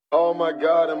Oh my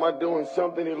God, am I doing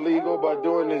something illegal by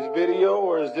doing this video,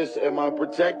 or am I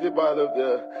protected by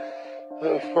the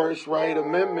First Right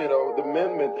Amendment or the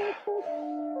amendment?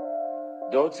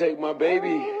 Don't take my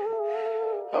baby.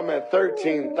 I'm at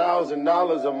 $13,000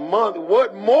 a month.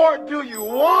 What more do you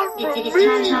want from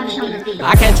me?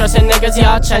 I can't trust in niggas,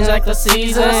 y'all change like the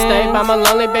seasons. Stay by my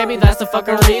lonely baby, that's the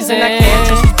fucking reason. I can't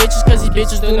trust these bitches, cause these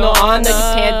bitches do no honor.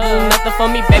 You can't do nothing for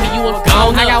me, baby, you a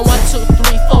goner. I got 1, 2,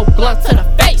 3, 4 blunt to the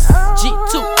face.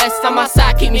 G2S on my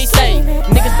side, keep me safe.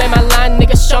 Niggas bang my line,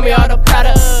 niggas show me all the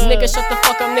products. Niggas shut the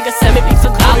fuck up, niggas send me piece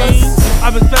of dollars.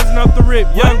 I've been spazzing off the rip,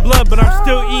 young blood, but I'm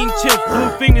still eating chips. Blue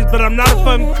fingers, but I'm not a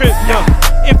fucking crip, yo.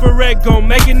 Infrared gon'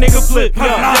 make a nigga flip, yo.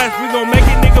 Flash, we gon' make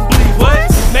a nigga bleed, what?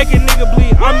 Make a nigga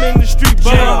bleed, I'm in the street,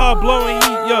 blowing hard, blowing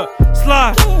heat, yo.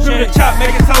 Slide, through the chop,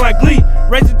 make it sound like glee.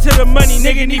 Racing to the money,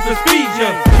 nigga need for speed,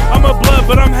 yo. I'm a blood,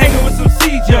 but I'm hanging with some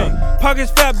seeds, yo. Pockets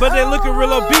fat, but they looking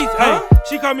real obese, ayy.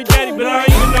 She call me daddy, but I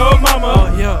ain't even know her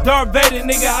mama. Darth Vader,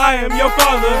 nigga, I am your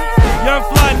father. Young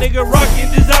fly, nigga, rockin'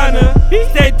 designer.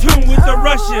 Stay tuned with the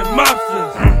Russian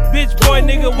mobsters. Bitch boy,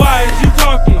 nigga, why is you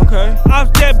talking? I'm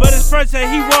dead, but his friend say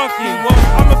he walking.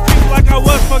 I'm a creep like I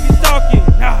was fucking stalking.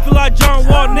 Feel like John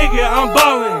Wall, nigga, I'm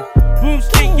ballin'.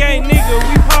 Boomstick gang, nigga,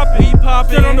 we poppin'.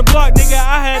 Stood on the block, nigga,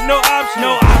 I had no option.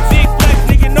 Big flex,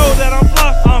 nigga, know that I'm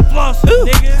flossin',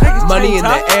 nigga. Money in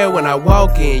the air when I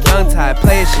walk in. Young Ty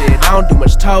playin' shit, I don't do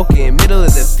much talking. Middle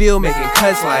of the field making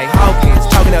cuts like Hawkins.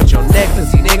 Talking out your neck,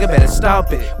 pussy nigga, better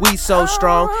stop it. We so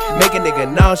strong, make a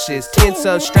nigga nauseous. 10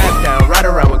 subs strapped down, ride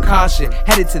around with caution.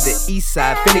 Headed to the east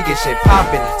side, finna get shit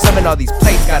poppin'. Serving all these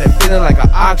plates, got it feeling like an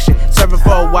auction. Serving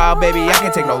for a while, baby, I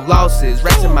can't take no losses.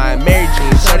 Resting my Mary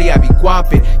jeans, shorty, I be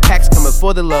guappin'. Packs coming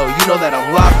for the low, you know that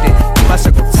I'm locked in. Keep my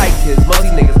circle tight, cause most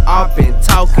these niggas off-in.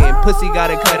 Talking, pussy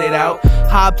gotta cut it out.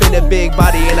 Hop in a big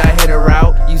body and I hit her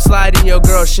out. You slide in your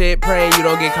girl shit, praying you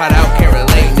don't get caught out. Can't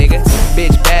relate, nigga.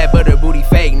 Bitch bad, but her booty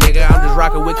fake, nigga. I'm just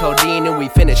rockin' with codeine and we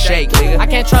finna shake, nigga. I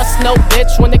can't trust no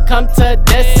bitch when it come to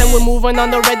this. And we're moving on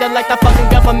the radar like the fucking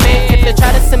government. If they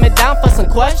try to sit me down for some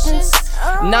questions,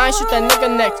 nah, I shoot that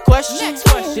nigga next question.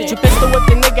 Did you pistol whip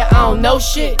the nigga? I don't know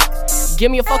shit.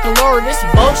 Give me a fucking lure, this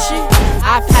is bullshit.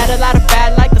 I've had a lot of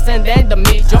bad like this and then to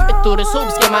me. Jumping through the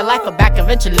hoops, get my life back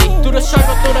eventually. Through the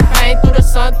struggle, through the pain, through the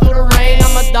sun, through the rain.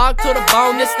 I'm a dog to the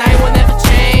bone, this thing will never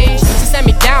change. She sent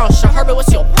me down, AHERBY,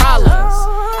 what's your problems?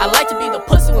 I like to be the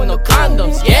pussy with no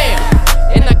condoms, yeah.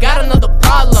 And I got another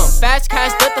problem. Fast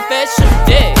cash, let the fed shoot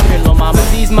dick. Come here, little mama,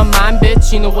 ease my mind,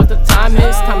 bitch. You know what the time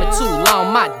is. Time is too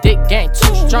long, my dick gang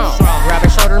too strong. Grab her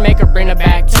shoulder, make her bring her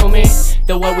back to me.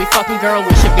 The way we fucking, girl,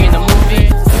 we should be in a movie.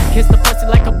 Kiss the pussy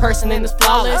like a person and it's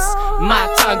flawless. My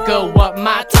tongue go up,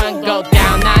 my tongue go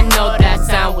down. I know that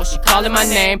sound when she calling my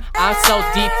name. I'm so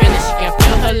deep in it, she can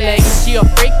feel her legs. She a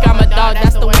freak, I'm a dog,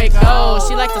 that's the way it goes.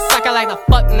 She like to suck, I like to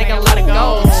fuck, nigga, let it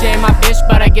go. She ain't my bitch,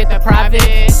 but I get the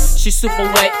private. She super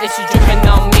wet and she drippin'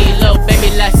 on me. Little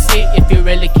baby, let